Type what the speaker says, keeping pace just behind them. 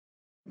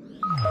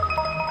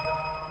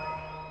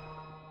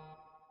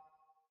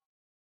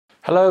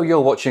Hello,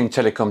 you're watching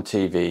Telecom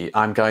TV.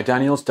 I'm Guy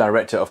Daniels,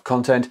 Director of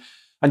Content,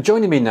 and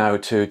joining me now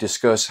to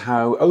discuss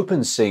how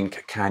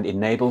OpenSync can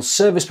enable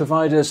service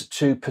providers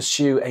to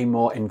pursue a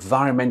more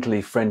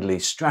environmentally friendly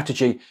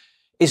strategy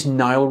is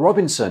Niall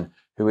Robinson,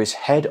 who is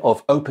Head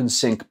of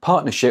OpenSync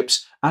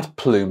Partnerships at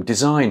Plume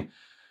Design.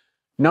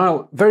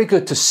 Niall, very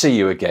good to see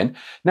you again.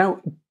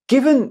 Now,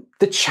 given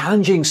the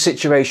challenging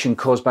situation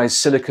caused by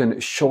silicon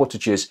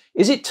shortages,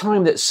 is it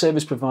time that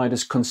service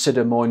providers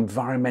consider more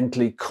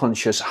environmentally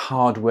conscious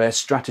hardware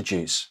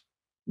strategies?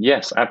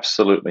 Yes,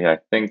 absolutely. I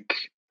think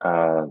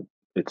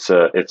it's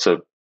a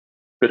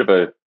bit of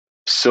a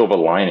silver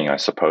lining, I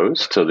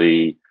suppose, to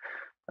the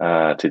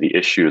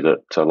issue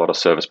that a lot of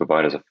service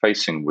providers are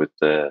facing with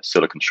the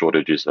silicon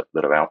shortages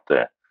that are out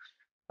there.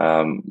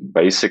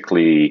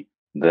 Basically,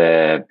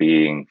 they're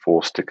being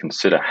forced to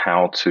consider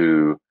how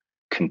to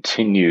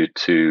continue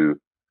to,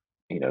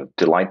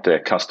 delight their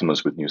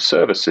customers with new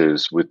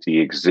services with the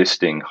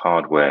existing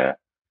hardware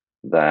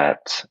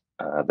that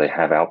they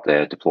have out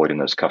there deployed in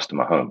those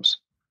customer homes.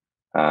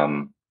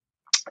 Um,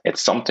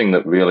 it's something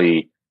that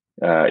really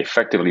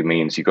effectively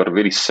means you've got to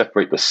really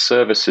separate the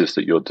services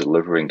that you're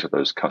delivering to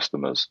those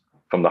customers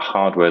from the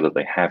hardware that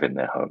they have in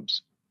their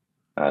homes,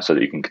 so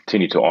that you can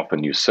continue to offer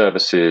new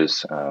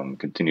services,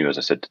 continue, as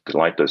I said, to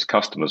delight those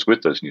customers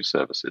with those new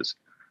services,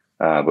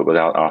 but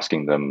without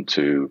asking them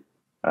to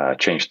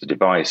change the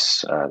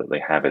device that they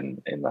have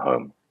in the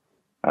home.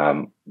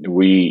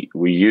 We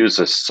use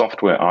a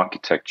software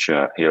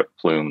architecture here at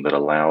Plume that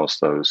allows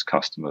those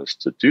customers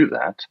to do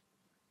that.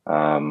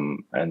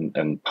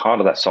 And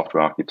part of that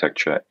software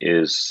architecture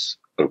is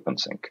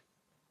OpenSync.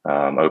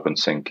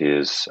 OpenSync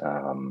is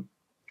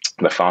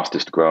the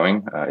fastest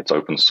growing. It's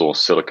open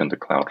source silicon to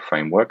cloud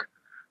framework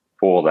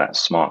for that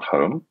smart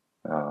home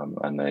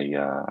and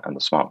the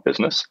smart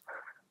business.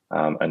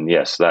 And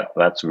yes,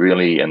 that's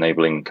really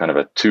enabling kind of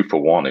a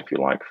 2-for-1, if you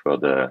like, for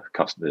the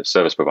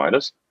service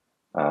providers.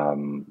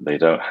 They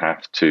don't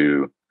have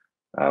to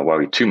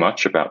worry too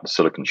much about the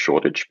silicon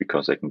shortage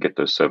because they can get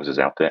those services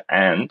out there,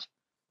 and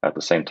at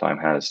the same time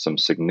has some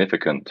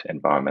significant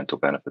environmental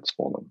benefits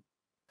for them.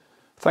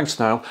 Thanks,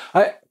 Niall.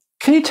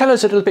 Can you tell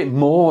us a little bit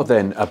more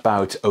then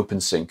about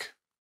OpenSync?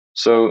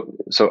 So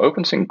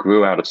OpenSync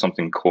grew out of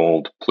something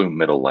called Plume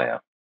Middle Layer.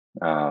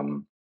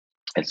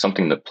 It's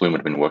something that Plume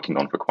had been working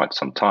on for quite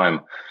some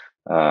time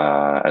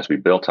as we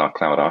built our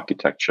cloud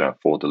architecture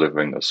for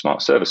delivering those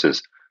smart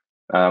services.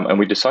 And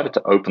we decided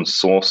to open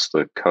source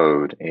the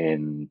code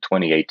in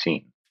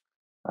 2018.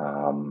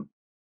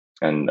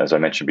 And as I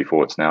mentioned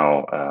before, it's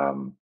now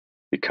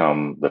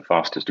become the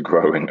fastest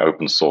growing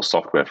open source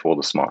software for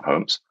the smart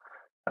homes.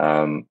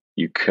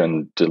 You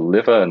can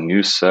deliver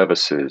new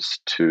services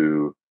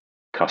to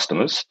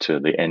customers, to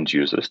the end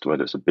users,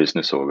 whether it's a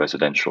business or a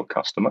residential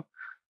customer,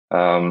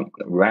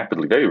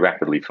 rapidly, very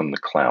rapidly from the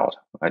cloud,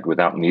 right,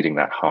 without needing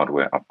that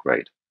hardware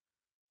upgrade.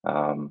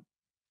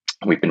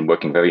 We've been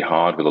working very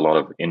hard with a lot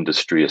of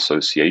industry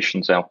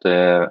associations out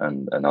there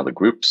and other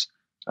groups.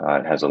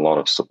 It has a lot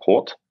of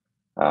support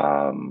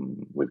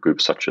with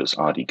groups such as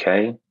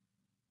RDK,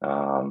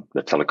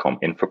 the Telecom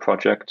Infra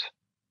Project,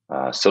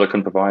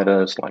 silicon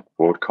providers like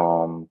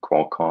Broadcom,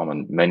 Qualcomm,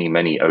 and many,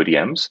 many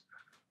ODMs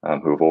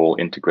who have all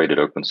integrated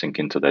OpenSync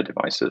into their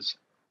devices.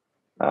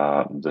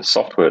 The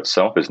software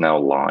itself is now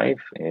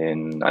live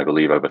in, I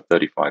believe, over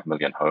 35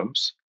 million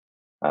homes.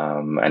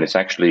 And it's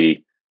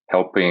actually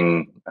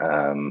helping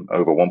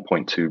over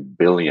 1.2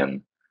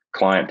 billion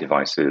client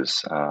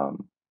devices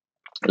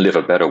live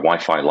a better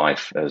Wi-Fi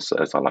life, as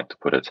I like to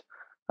put it,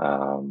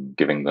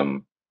 giving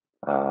them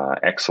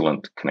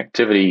excellent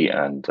connectivity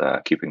and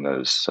keeping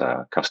those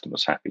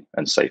customers happy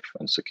and safe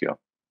and secure.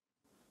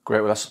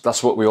 Great, well,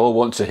 that's what we all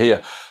want to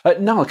hear.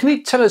 Niall, can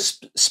you tell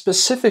us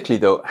specifically,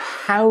 though,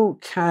 how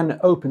can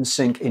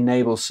OpenSync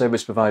enable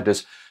service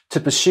providers to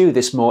pursue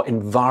this more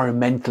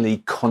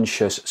environmentally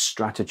conscious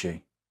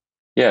strategy?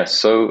 Yeah,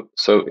 so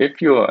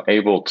if you're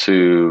able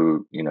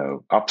to,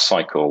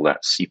 upcycle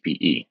that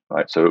CPE,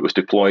 right? So it was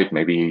deployed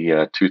maybe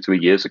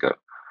 2-3 years ago.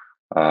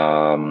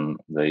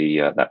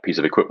 That piece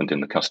of equipment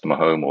in the customer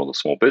home or the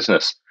small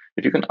business,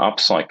 if you can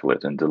upcycle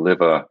it and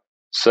deliver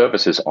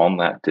services on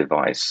that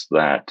device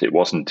that it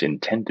wasn't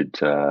intended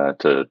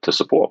to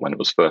support when it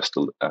was first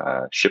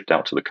shipped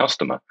out to the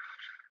customer,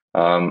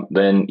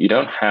 then you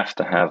don't have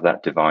to have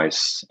that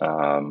device,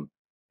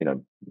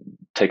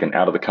 taken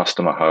out of the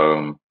customer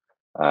home,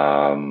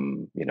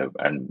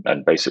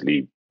 and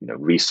basically,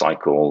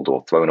 recycled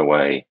or thrown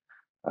away.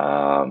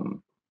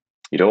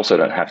 You also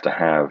don't have to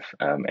have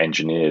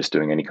engineers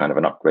doing any kind of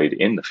an upgrade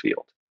in the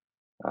field.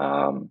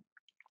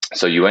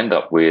 So you end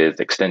up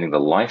with extending the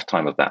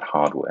lifetime of that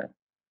hardware,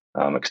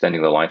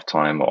 extending the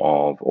lifetime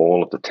of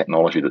all of the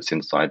technology that's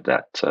inside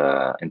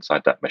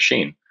that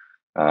machine,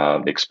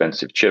 the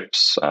expensive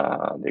chips,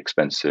 the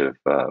expensive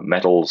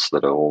metals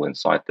that are all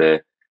inside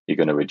there. You're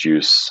going to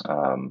reduce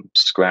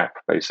scrap.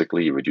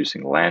 Basically, you're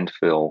reducing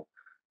landfill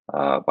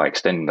by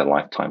extending the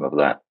lifetime of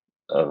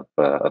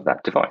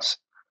that device.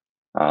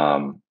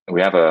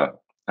 We have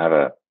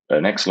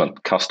an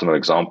excellent customer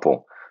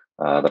example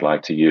that I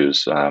like to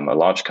use. A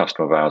large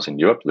customer of ours in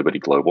Europe, Liberty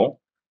Global,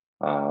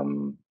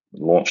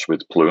 launched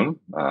with Plume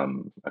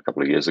a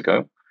couple of years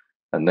ago.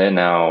 And they're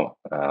now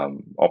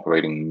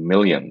operating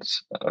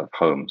millions of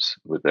homes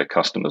with their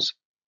customers,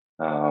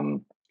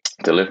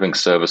 delivering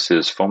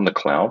services from the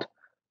cloud.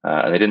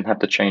 And they didn't have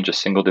to change a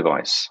single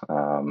device.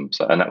 And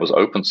that was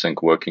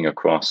OpenSync working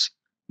across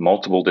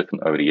multiple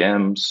different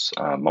ODMs,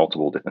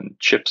 multiple different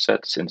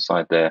chipsets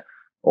inside there,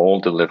 all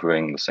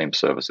delivering the same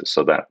services.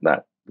 So that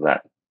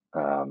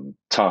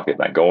target,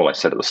 that goal I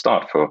set at the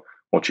start for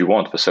what you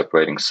want for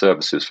separating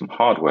services from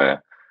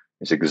hardware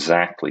is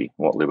exactly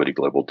what Liberty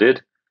Global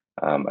did.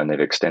 And they've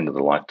extended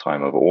the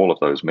lifetime of all of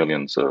those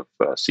millions of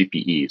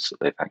CPEs that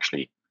they've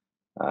actually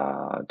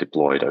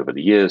deployed over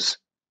the years,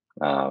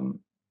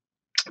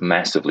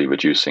 massively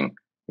reducing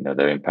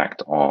their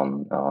impact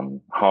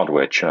on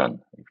hardware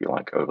churn, if you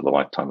like, over the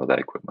lifetime of that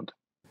equipment.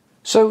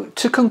 So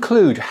to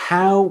conclude,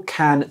 how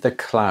can the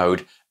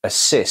cloud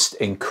assist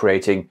in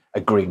creating a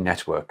green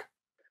network?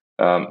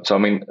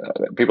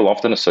 People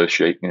often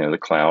associate the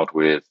cloud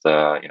with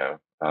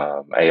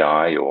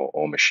AI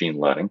or machine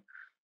learning.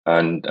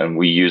 And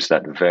we use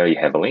that very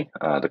heavily.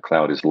 The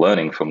cloud is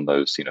learning from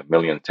those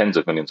tens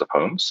of millions of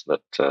homes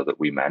that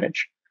we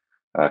manage,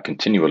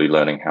 continually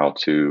learning how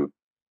to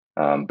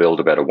build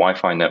a better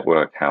Wi-Fi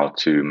network, how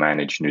to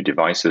manage new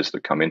devices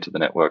that come into the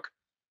network.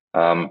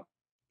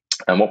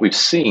 And what we've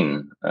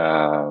seen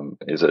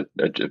is a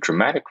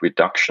dramatic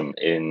reduction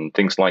in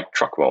things like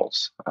truck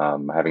rolls,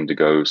 having to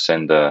go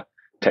send a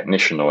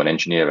technician or an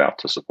engineer out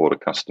to support a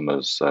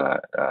customer's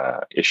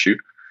issue.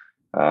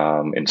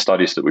 In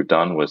studies that we've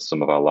done with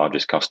some of our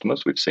largest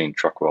customers, we've seen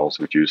truck rolls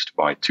reduced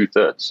by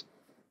 2/3,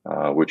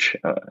 which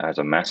has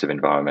a massive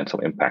environmental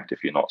impact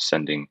if you're not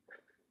sending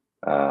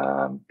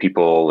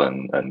people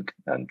and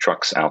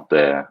trucks out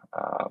there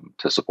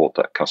to support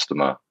that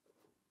customer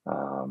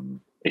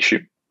issue.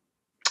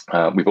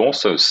 We've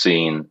also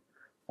seen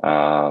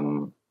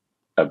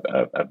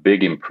a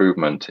big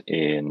improvement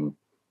in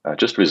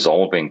just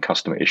resolving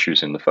customer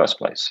issues in the first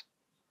place.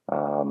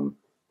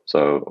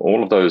 So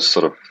all of those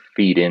sort of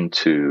feed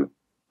into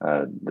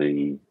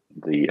the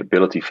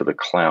ability for the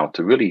cloud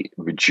to really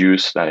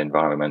reduce that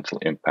environmental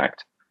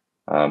impact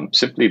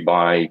simply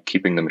by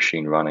keeping the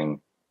machine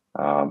running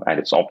at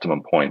its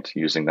optimum point,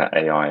 using that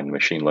AI and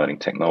machine learning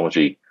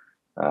technology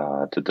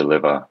to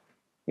deliver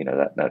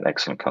that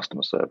excellent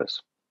customer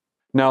service.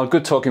 Niall,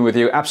 good talking with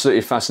you.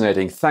 Absolutely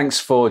fascinating. Thanks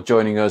for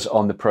joining us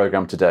on the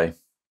program today.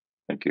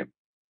 Thank you.